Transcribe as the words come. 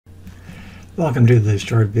Welcome to this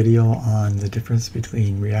short video on the difference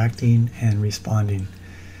between reacting and responding.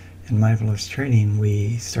 In mindfulness training,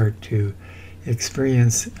 we start to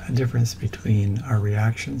experience a difference between our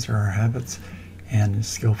reactions or our habits and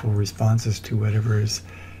skillful responses to whatever is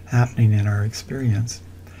happening in our experience.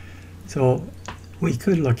 So we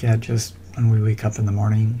could look at just when we wake up in the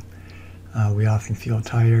morning, we often feel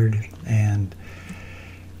tired, and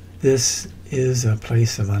this is a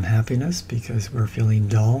place of unhappiness because we're feeling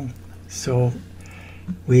dull. So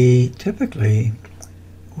we typically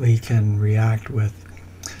can react with,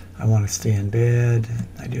 I want to stay in bed,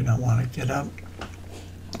 I do not want to get up.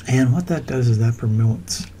 And what that does is that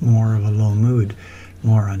promotes more of a low mood,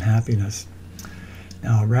 more unhappiness.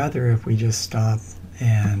 Now, rather, if we just stop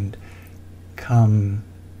and come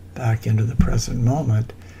back into the present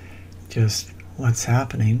moment, just what's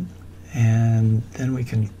happening, and then we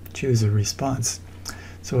can choose a response.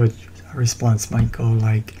 So a response might go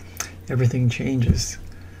like, everything changes,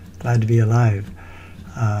 glad to be alive.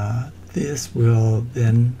 This will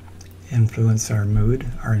then influence our mood,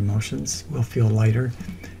 our emotions. We'll feel lighter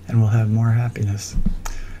and we'll have more happiness.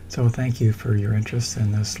 So thank you for your interest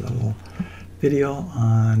in this little video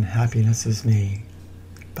on Happiness is Me.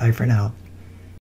 Bye for now.